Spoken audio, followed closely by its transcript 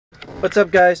What's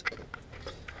up, guys?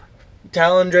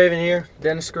 Talon Draven here,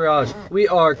 Dennis Garage. We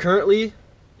are currently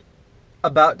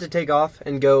about to take off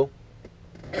and go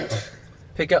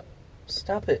pick up.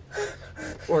 Stop it.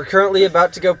 We're currently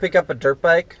about to go pick up a dirt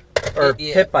bike or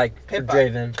pit bike for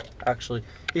Draven. Actually,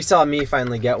 he saw me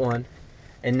finally get one,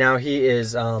 and now he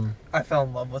is. I fell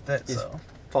in love with it. He's so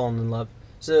fallen in love.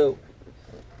 So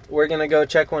we're gonna go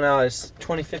check one out. It's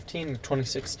 2015 or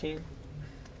 2016.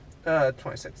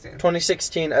 2016.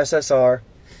 2016 SSR,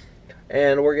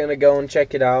 and we're gonna go and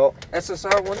check it out.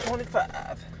 SSR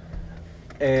 125.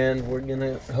 And we're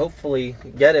gonna hopefully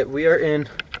get it. We are in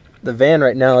the van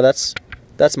right now. That's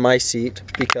my seat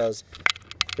because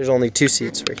there's only 2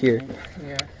 seats right here.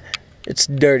 Yeah. It's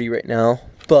dirty right now,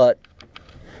 but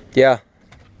yeah,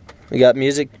 we got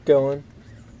music going,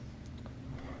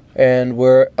 and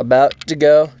we're about to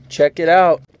go check it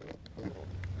out.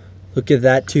 Look at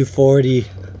that 240.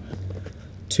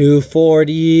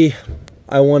 240.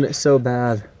 I want it so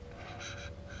bad.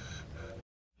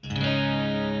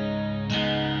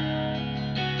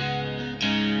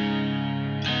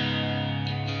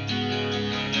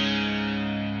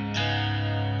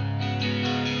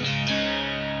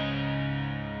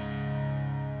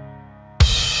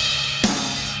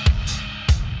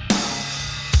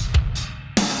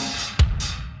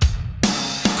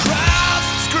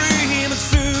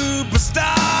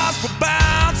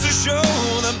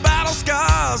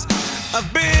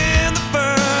 I've been the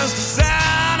first to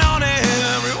sign on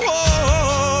every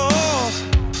wall.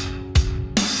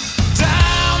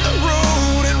 Down the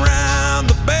road and round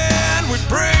the bend, we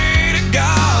pray to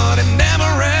God it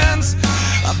never ends.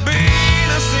 I've been,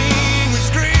 I've seen, we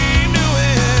scream to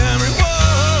everyone.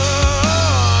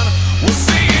 We'll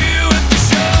see you at the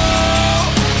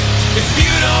show. If you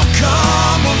don't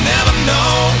come, we'll never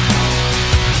know.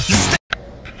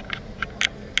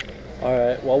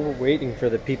 Alright, while we're waiting for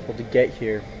the people to get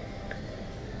here,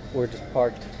 we're just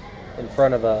parked in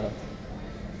front of a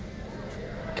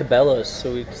Cabela's,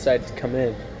 so we decided to come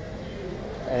in.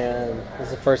 And this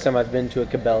is the first time I've been to a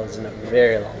Cabela's in a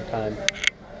very long time.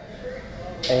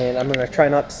 And I'm going to try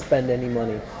not to spend any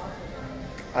money.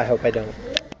 I hope I don't.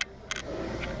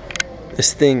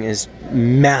 This thing is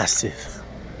massive.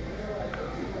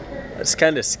 It's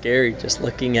kind of scary just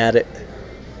looking at it.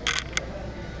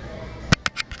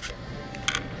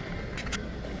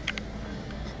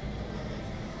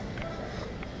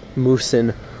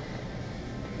 Moosin.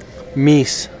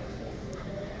 Meese.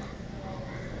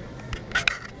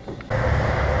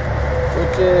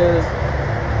 Which is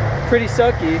pretty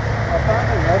sucky. I found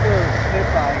another pit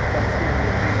bike that's going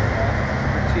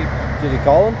to be cheap. Did you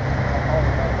call him?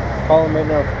 Call him right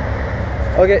now.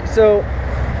 Okay, so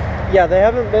yeah, they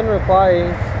haven't been replying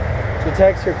to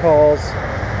text or calls.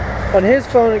 On his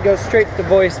phone it goes straight to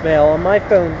voicemail. On my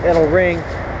phone it'll ring,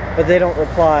 but they don't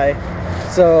reply.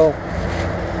 So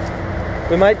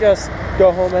we might just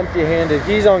go home empty-handed.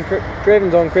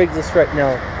 Draven's on Craigslist right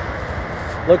now,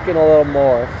 looking a little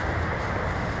more.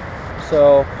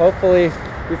 So hopefully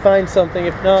we find something.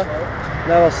 If not,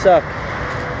 that'll suck.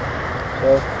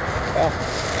 So yeah.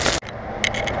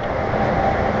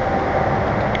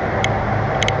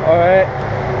 All right.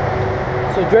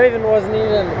 So Draven wasn't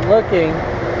even looking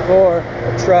for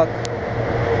a truck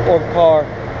or car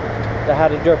that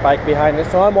had a dirt bike behind it.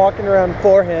 So I'm walking around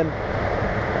for him,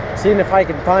 seeing if I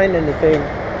can find anything.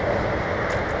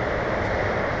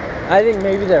 I think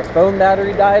maybe their phone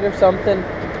battery died or something.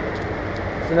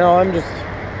 So now I'm just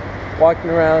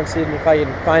walking around seeing if I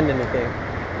can find anything.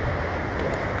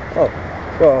 Oh,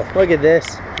 whoa, look at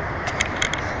this.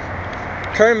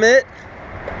 Kermit?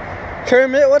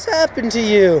 Kermit, what's happened to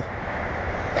you?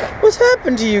 What's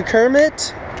happened to you,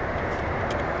 Kermit?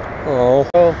 Oh.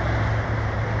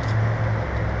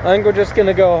 I think we're just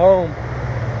gonna go home.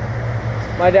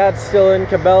 My dad's still in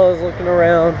Cabela's looking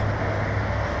around,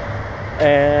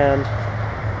 and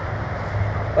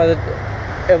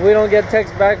if we don't get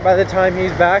text back by the time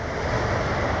he's back,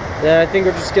 then I think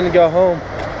we're just gonna go home.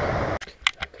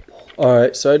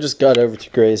 Alright, so I just got over to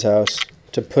Gray's house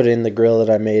to put in the grill that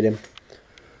I made him,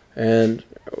 and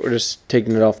we're just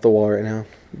taking it off the wall right now,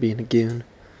 being a goon.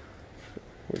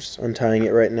 We're just untying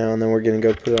it right now, and then we're gonna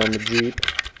go put it on the Jeep.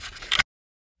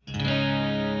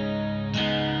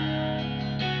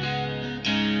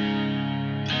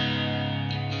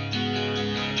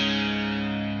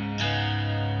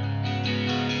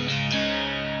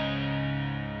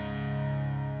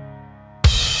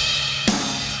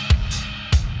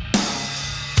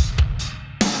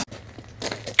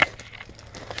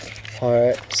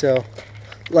 Alright, so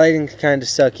lighting's kind of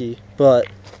sucky, but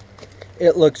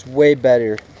it looks way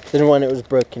better than when it was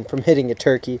broken from hitting a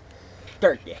turkey.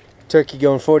 Turkey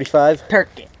going 45.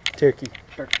 Turkey. Turkey.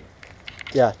 Turkey.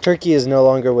 Yeah, Turkey is no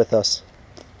longer with us.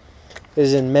 It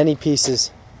is in many pieces,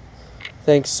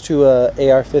 thanks to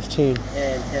AR-15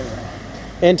 And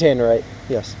Tannerite. and Tannerite.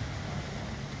 Yes.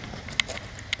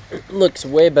 Looks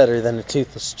way better than a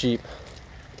toothless Jeep.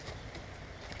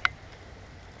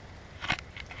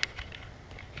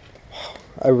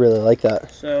 I really like that.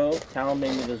 So, Tal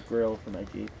made me this grill for my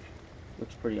Jeep.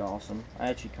 Looks pretty awesome. I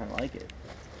actually kind of like it.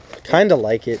 Kinda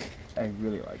like it. I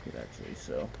really like it, actually.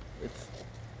 So, it's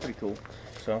pretty cool.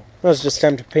 So, Well, it's just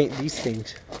time to paint these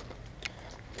things.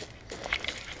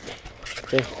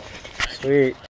 Okay. Sweet.